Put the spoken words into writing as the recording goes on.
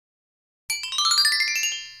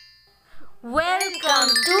Welcome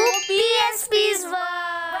to PSP's World.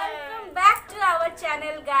 Welcome back to our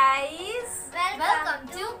channel, guys. Welcome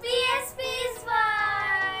to PSP's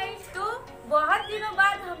World. तो बहुत दिनों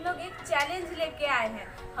बाद हम लोग एक चैलेंज लेके आए हैं।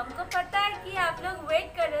 हमको पता है कि आप लोग वेट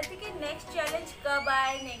कर रहे थे कि नेक्स्ट चैलेंज कब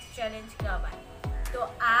आए। तो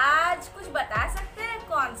आज कुछ बता सकते हैं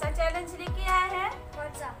कौन सा चैलेंज लेके आए हैं?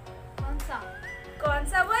 कौन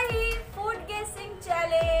सा? वही फूड गेसिंग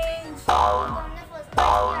चैलेंज। हमने फर्स्ट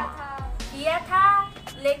किया था,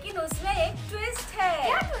 लेकिन उसमें एक ट्विस्ट है।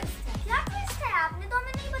 क्या ट्विस्ट है? आपने तो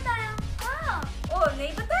हमें नहीं बताया। ओ,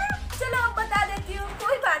 नहीं बताया? चलो अब बता देती हूँ,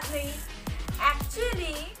 कोई बात नहीं।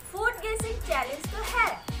 एक्चुअली फूड गेसिंग चैलेंज तो है,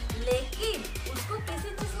 लेकिन उसको किसी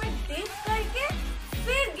चीज में डिप करके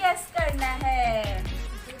फिर गेस करना है।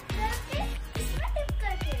 किसमें डिप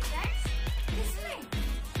करके? किसमें?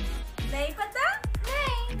 नहीं पता?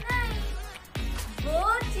 नहीं। वो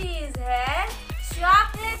चीज है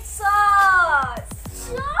चॉकलेट सॉस।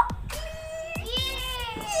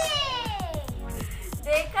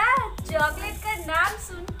 देखा, चॉकलेट का नाम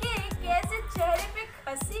सुन के कैसे चेहरे पे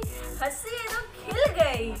हंसी एकदम खिल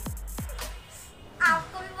गई।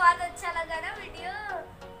 आपको भी बहुत अच्छा लगा ना वीडियो?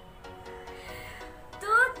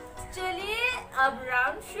 तो चलिए अब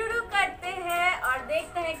राउंड शुरू करते हैं और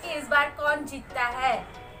देखते हैं कि इस बार कौन जीतता है।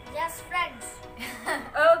 Yes friends.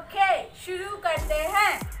 ओके, शुरू करते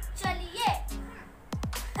हैं। चलिए।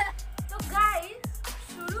 तो गाइस,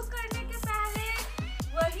 शुरू करने के पहले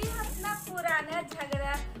वही अपना पुराना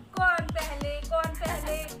झगड़ा, कौन पहले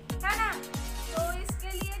है ना? तो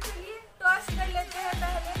इसके लिए चलिए टॉस कर लेते हैं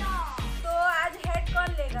पहले। तो आज हेड कौन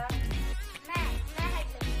लेगा? मैं हेड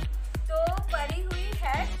लूंगी। तो परी हुई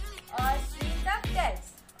हेड और Shrita tales.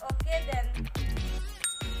 Okay then,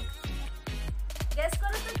 guess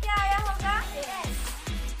करो तो क्या आया होगा? हेड आया।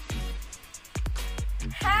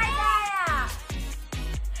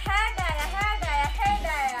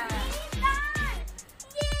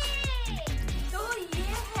 तो ये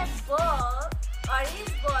है बॉल और इस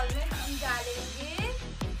बॉल में हम डालेंगे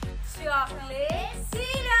चॉकलेट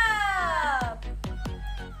सिरप।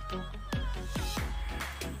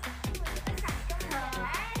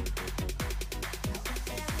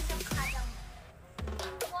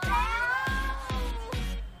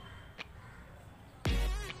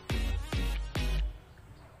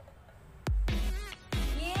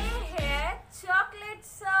 ये है चॉकलेट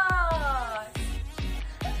सॉस।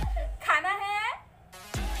 खाना है?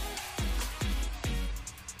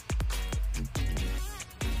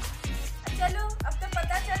 चलो, अब तो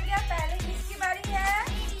पता चल गया पहले किसकी बारी है।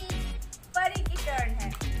 परी की टर्न है।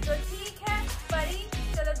 तो ठीक है परी,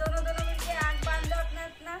 चलो दोनों मिलके आंख बांध दो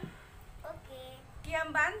अपना। ओके। कि हम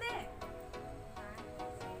बांध दें?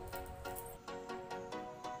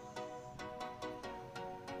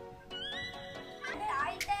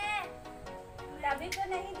 तभी तो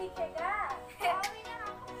नहीं दिखेगा।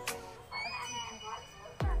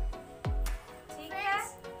 ठीक है।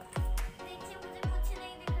 देखिए, मुझे कुछ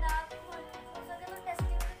नहीं दिख रहा। हो सके तो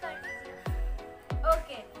टेस्टिंग भी कर दीजिए।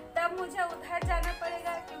 ओके, तब मुझे उधर जाना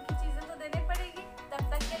पड़ेगा क्योंकि चीजें तो देनी पड़ेगी। तब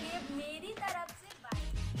तक के लिए मेरी तरफ से बाय।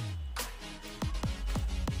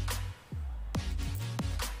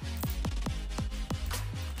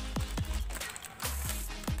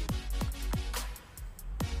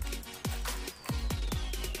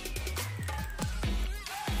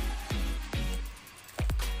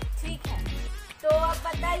 ठीक है, तो अब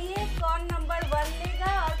बताइए कौन नंबर 1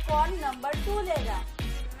 लेगा और कौन नंबर 2 लेगा?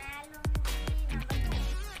 मैं लूंगी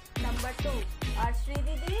नंबर 2 और श्री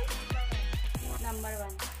दीदी नंबर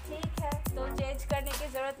 1। ठीक है, तो चेंज करने की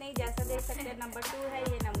जरूरत नहीं, जैसा देख सकते हैं नंबर 2 है,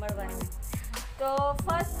 ये नंबर 1 है। तो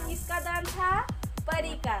फर्स्ट किसका दान था?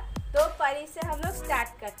 परी का। तो परी से हम लोग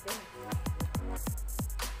स्टार्ट करते हैं।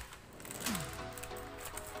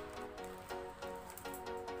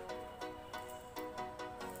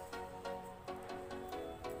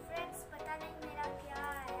 फ्रेंड्स, पता नहीं मेरा क्या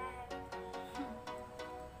आया है।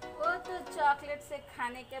 वो तो चॉकलेट से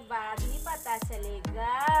खाने के बाद ही पता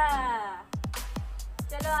चलेगा।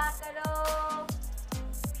 चलो आ करो।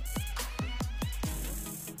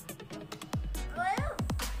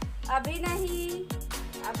 अभी नहीं,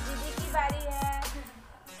 अब दीदी की बारी है।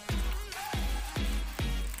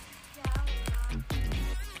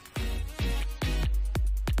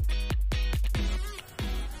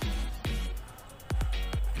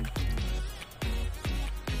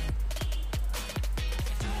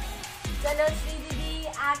 चलो श्री दीदी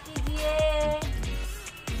आ कीजिए।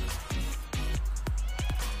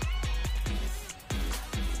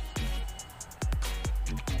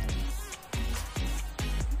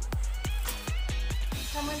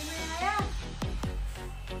 समझ में आया?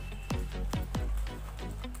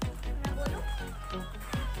 मैं बोलूं?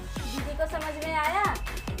 समझ में आया?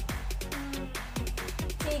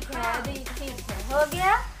 ठीक है, अभी ठीक है, हो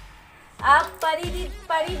गया। अब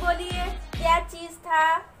परी बोलिए, क्या चीज था?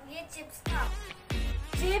 ये चिप्स था।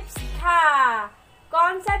 चिप्स था।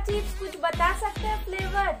 कौन सा चिप्स, कुछ बता सकते हैं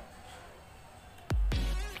फ्लेवर?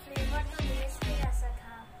 फ्लेवर तो लेस के जैसा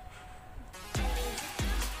था।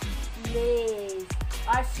 लेस।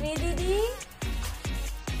 और श्री दीदी?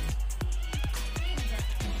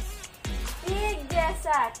 केक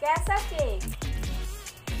जैसा। कैसा केक?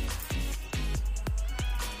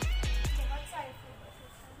 बहुत सारे फ्लेवर।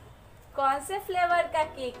 कौन से फ्लेवर का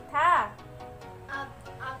केक था? आप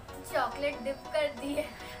चॉकलेट डिप कर दिए।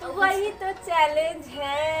 वही तो चैलेंज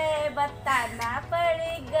है, बताना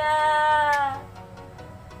पड़ेगा।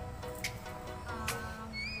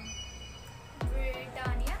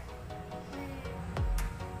 ब्रिटानिया।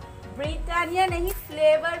 ब्रिटानिया नहीं,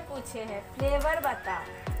 फ्लेवर पूछे हैं, फ्लेवर बताओ।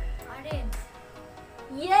 ऑरेंज।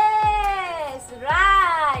 Yes,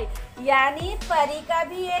 right. यानी परी का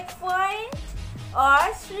भी 1 पॉइंट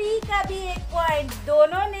और श्री का भी 1 पॉइंट,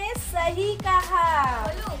 दोनों ने सही कहा।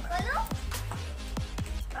 खोलो खोलो।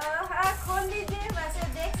 हाँ, खोल लीजिए, वैसे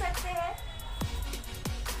देख सकते हैं।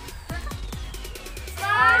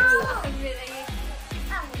 मेरा ये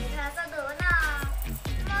मुझे थोड़ा सा दो ना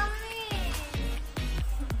मम्मी।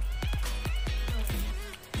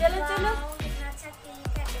 चलो चलो, वाओ, कितना अच्छा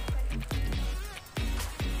केक है, dip करके।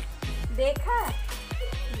 देखा,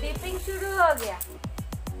 डिपिंग शुरू हो गया।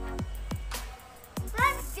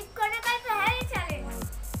 बस डिप करने का ही तो है ये चैलेंज।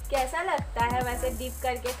 कैसा लगता है वैसे डिप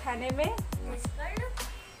करके खाने में? टेस्ट कर लो।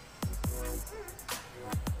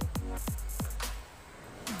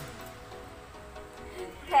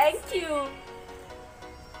 Thank you.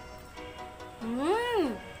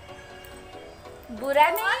 बुरा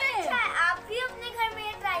नहीं बहुत है, अच्छा है, आप भी अपने घर में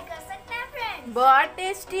ये ट्राई कर सकते हैं फ्रेंड्स। बहुत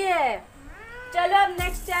टेस्टी है। चलो अब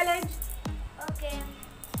नेक्स्ट चैलेंज। ओके।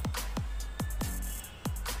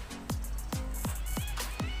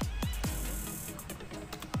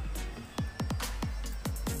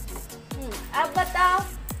 अब बताओ,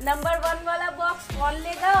 नंबर 1 वाला बॉक्स कौन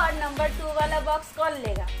लेगा और नंबर 2 वाला बॉक्स कौन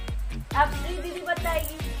लेगा? अब श्री दीदी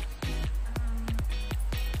बताएगी।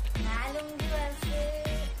 मैं लूंगी वैसे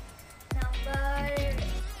नंबर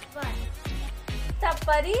 1। तब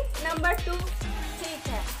परी नंबर 2। ठीक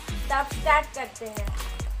है, तब स्टार्ट करते हैं।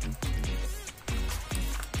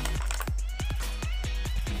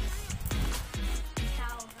 क्या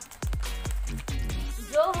होगा?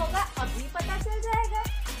 जो होगा अभी पता चल जाएगा।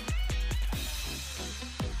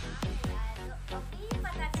 तो अभी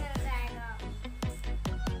पता चल जाएगा।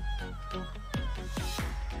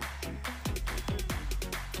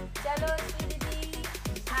 चलो श्री दीदी,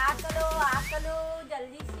 आ करो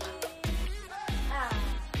जल्दी से।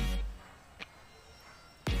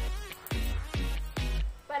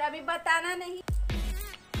 पर अभी बताना नहीं।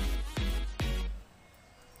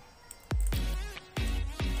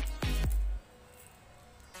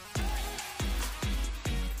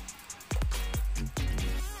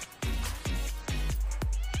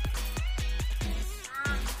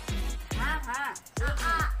 हाँ,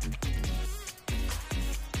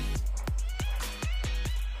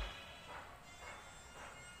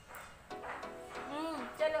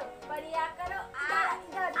 चलो बढ़िया करो।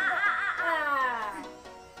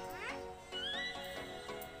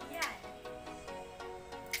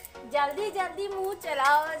 जल्दी जल्दी मुंह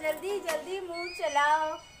चलाओ, जल्दी जल्दी मुंह चलाओ।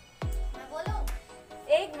 मैं बोलूं?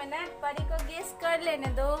 1 मिनट, परी को गेस कर लेने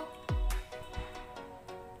दो।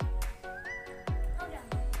 हो गया।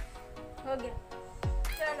 हो गया।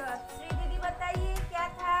 चलो अब श्री दीदी बताइए क्या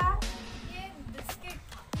था? ये बिस्किट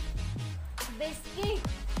था। बिस्किट।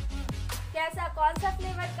 कैसा, कौन सा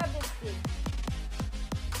फ्लेवर का बिस्किट?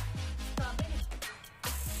 स्ट्रॉबेरी।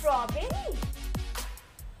 स्ट्रॉबेरी?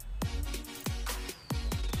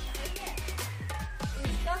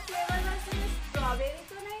 इसका फ्लेवर वैसे स्ट्रॉबेरी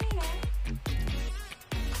तो नहीं है,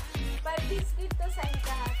 पर बिस्किट तो सही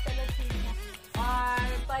कहा। चलो ठीक है। और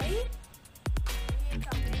परी? ये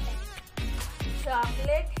चॉकलेट है।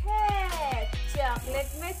 चॉकलेट है। चॉकलेट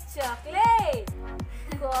में चॉकलेट?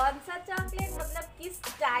 कौन सा चॉकलेट, मतलब किस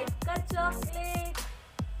टाइप का चॉकलेट?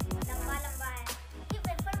 लंबा लंबा है। ये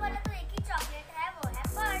वेफर वाला तो एक ही चॉकलेट है, वो है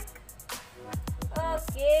पर्क।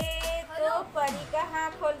 ओके, तो परी का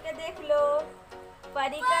हाथ खोल के देख लो।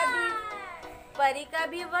 परी का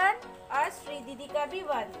भी 1 और श्री दीदी का भी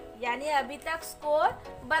 1, यानी अभी तक स्कोर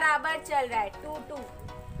बराबर चल रहा है, 2-2।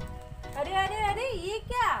 अरे अरे अरे, ये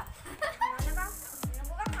क्या?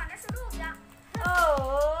 लोगों का खाना शुरू हो गया।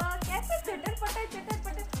 ओह, कैसे चटर पटर,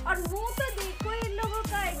 और मुंह तो देखो इन लोगों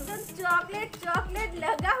का, एकदम चॉकलेट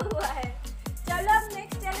लगा हुआ है। चलो अब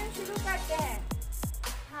नेक्स्ट चैलेंज शुरू करते हैं।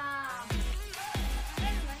 हाँ,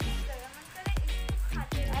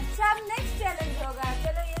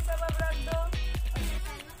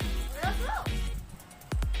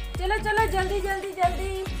 चलो चलो जल्दी जल्दी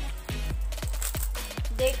जल्दी।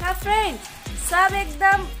 देखा फ्रेंड्स, सब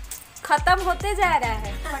एकदम खत्म होते जा रहा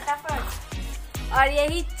है फटाफट। और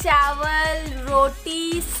यही चावल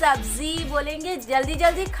रोटी सब्जी बोलेंगे जल्दी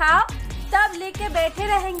जल्दी खाओ, तब लेके बैठे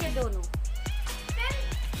रहेंगे दोनों।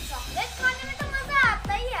 चॉकलेट खाने में तो मजा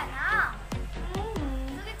आता ही है ना,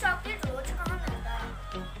 क्योंकि चॉकलेट रोज कहाँ मिलता है।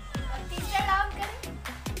 और तीसरा राउंड करें?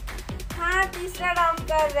 हाँ, तीसरा राउंड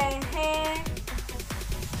कर रहे हैं।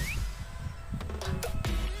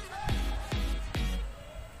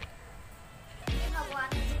 भगवान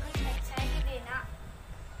मुझे कुछ अच्छा ही देना।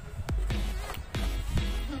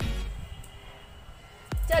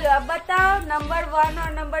 चलो अब बताओ नंबर 1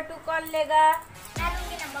 और नंबर 2 कौन लेगा? मैं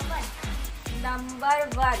लूंगी नंबर 1। नंबर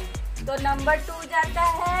 1 तो नंबर 2 जाता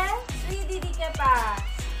है श्री दीदी के पास।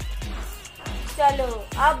 चलो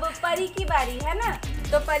अब परी की बारी है ना,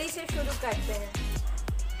 तो परी से शुरू करते हैं।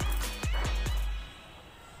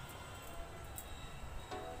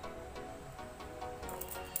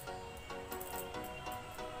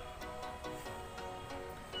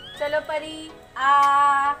 चलो परी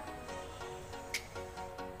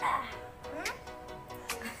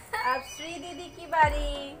अब श्री दीदी की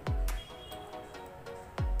बारी।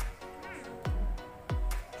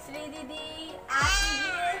 श्री दीदी आप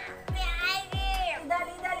कीजिए। इधर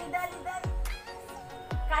इधर इधर इधर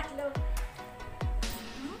काट लो।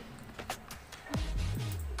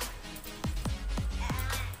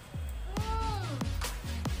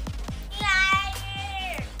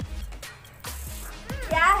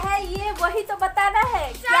 क्या है ये, वही तो बताना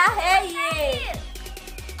है। क्या है ये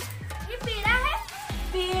पेड़ा है।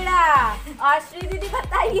 पेड़ा। और श्री दीदी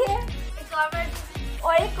बताइए। एक और बार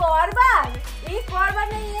और एक और बार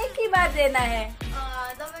नहीं, एक ही बार देना है।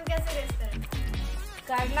 तो मैं कैसे गेस करूं?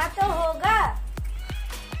 करना तो होगा।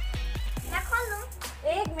 मैं खोल लूं?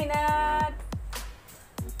 1 मिनट।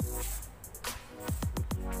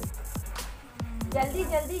 जल्दी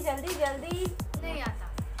जल्दी जल्दी जल्दी। नहीं आता।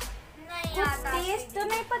 नहीं कुछ आता। टेस्ट तो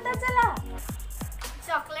नहीं पता चला।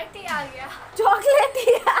 चॉकलेट ही आ गया। चॉकलेट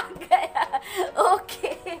ही आ गया।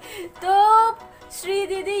 ओके, तो श्री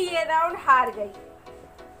दीदी ये राउंड हार गई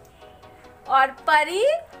और परी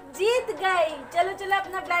जीत गई। चलो चलो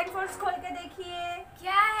अपना ब्लाइंड फोर्स खोल के देखिए।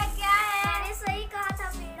 क्या है क्या है? मैंने सही कहा था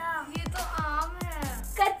पेड़ा। ये तो आम है।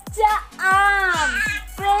 कच्चा आम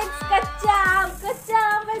फ्रेंड्स, कच्चा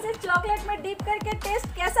आम वैसे चॉकलेट में डिप करके टेस्ट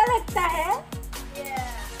कैसा लगता है?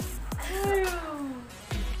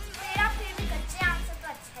 पेड़ा फिर भी कच्चे आम से तो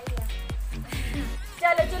अच्छा ही है।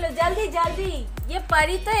 चलो चलो जल्दी जल्दी। ये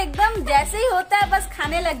परी तो एकदम जैसे ही होता है बस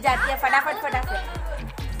खाने लग जाती है फटाफट फटाफट।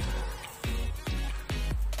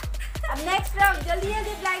 अब नेक्स्ट राउंड जल्दी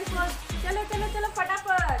जल्दी ब्लाइंड फोर्स। चलो चलो चलो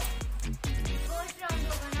फटाफट। फर्स्ट राउंड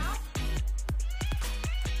होगा ना?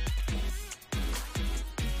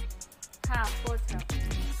 हाँ, फोर्थ राउंड।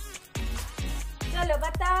 चलो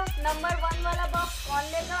बताओ नंबर 1 वाला बॉक्स कौन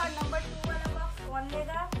लेगा और नंबर 2 वाला बॉक्स कौन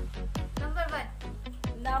लेगा? नंबर 1।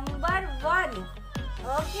 Number 1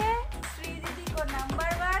 okay. श्री दीदी को नंबर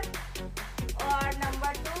 1 और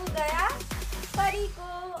नंबर 2 गया परी को।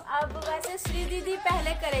 अब वैसे श्री दीदी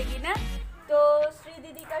पहले करेगी ना, तो श्री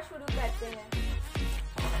दीदी का शुरू करते हैं।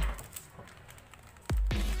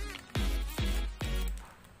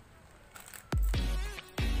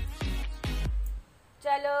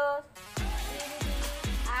 चलो श्री दीदी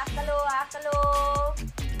आकलो आकलो।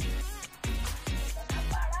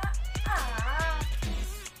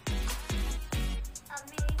 अब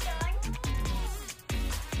मेरी टर्न।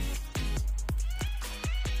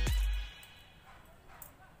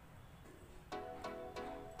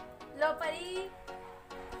 लो परी।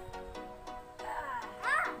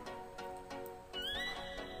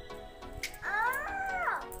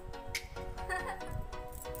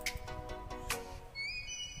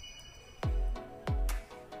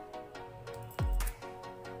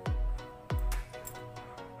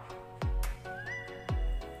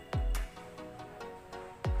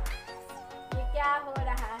 ये क्या हो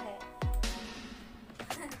रहा है?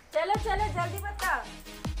 चलो चलो जल्दी बताओ।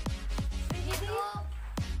 श्री दीदी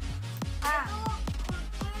हाँ,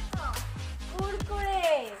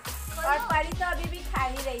 कुरकुरे। और परी तो अभी भी खा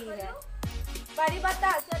ही रही है। परी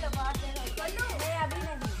बता। चलो बहुत नहीं, अभी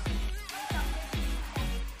नहीं।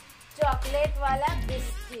 चॉकलेट वाला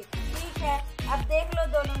बिस्किट ठीक है। अब देख लो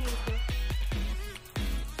दोनों मिलके।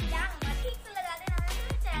 क्या ठीक से लगा देना,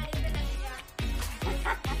 मैं चेहरे पे लग गया।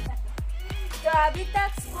 तो अभी तक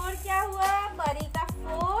स्कोर क्या हुआ? परी का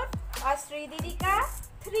 4 और श्री दीदी का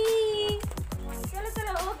 3। चलो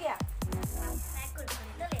चलो हो गया। मैं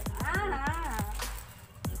कुरकुरे तो ले लूं। हाँ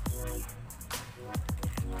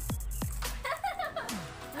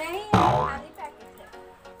नहीं, खाली पैकेट है।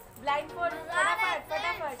 ब्लाइंड फोल्ड, फटाफट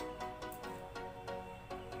फटाफट।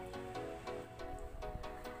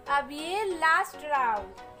 अब ये लास्ट राउंड।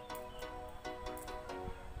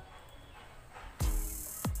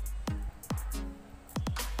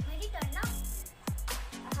 मेरी टर्न ना।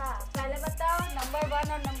 हाँ, पहले बताओ नंबर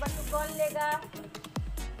 1 और नंबर 2 कौन लेगा?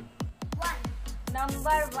 1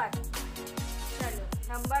 नंबर 1। चलो,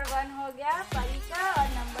 नंबर 1 हो गया परी का और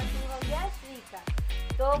नंबर 2 हो गया श्री का।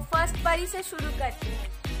 तो फर्स्ट परी से शुरू करते हैं।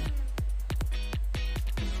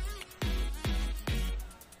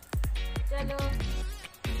 चलो।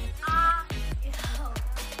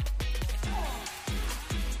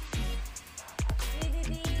 श्री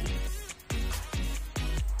दीदी।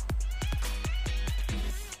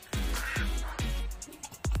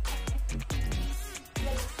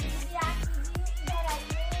 दीदी आप कीजिए, इधर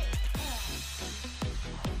आइए।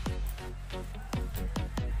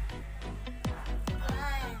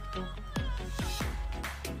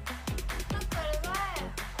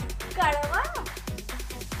 कड़वा।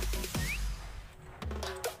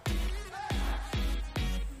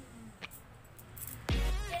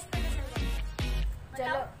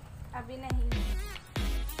 चलो, अभी नहीं,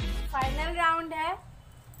 फाइनल राउंड है।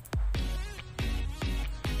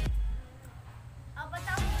 अब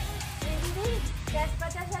बताओ। दीदी कैसे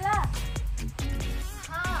पता चला?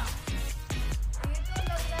 हाँ, ये तो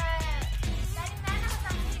लग रहा है। नहीं, मैं ना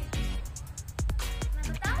बताऊंगी। मैं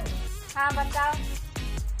बताऊं? हाँ बताओ।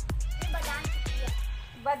 ये बादाम चिक्की है।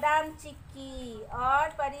 बादाम चिक्की। और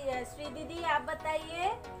परी श्री दीदी आप बताइए।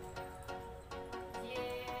 ये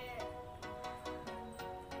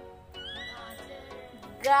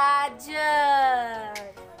गाजर।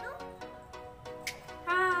 सुनो,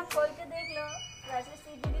 हाँ, खोल के देख लो। वैसे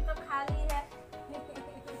श्री दीदी तो खाली है।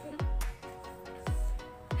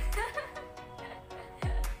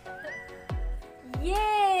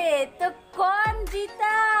 ये तो कौन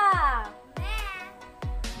जीता? मैं।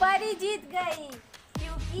 परी जीत गई,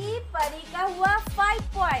 क्योंकि परी का हुआ 5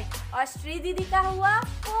 पॉइंट और श्री दीदी का हुआ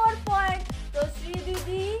 4 पॉइंट। तो श्री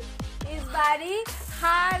दीदी इस बारी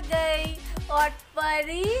हार गई और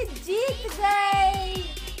परी जीत गई।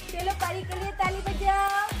 चलो परी के लिए ताली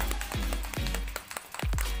बजाओ।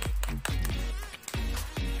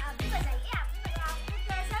 आप भी बताइए, आप भी बताइए। आपको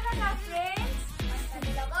कैसा लगा फ्रेंड्स? अच्छा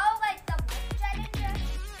नहीं लगा होगा, इतना चैलेंज है।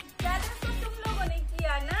 चैलेंज तो तुम लोगों ने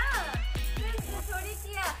किया ना, फ्रेंड्स ने थोड़ी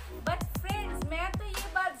किया। बट फ्रेंड्स मैं तो ये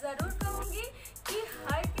बात जरूर कहूंगी कि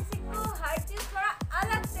हर किसी को हर चीज थोड़ा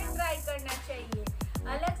अलग से ट्राई करना चाहिए।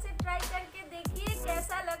 अलग से ट्राई करके देखिए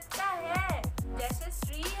कैसा लगता है। जैसे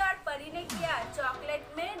श्री और परी ने किया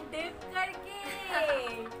चॉकलेट में डिप करके।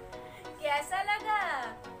 कैसा लगा?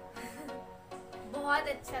 बहुत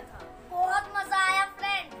अच्छा था, बहुत मजा आया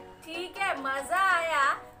फ्रेंड। ठीक है, मजा आया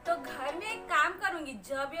तो घर में एक काम करूंगी,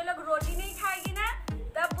 जब ये लोग रोटी नहीं खाएगी ना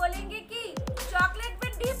तब बोलेंगे कि चॉकलेट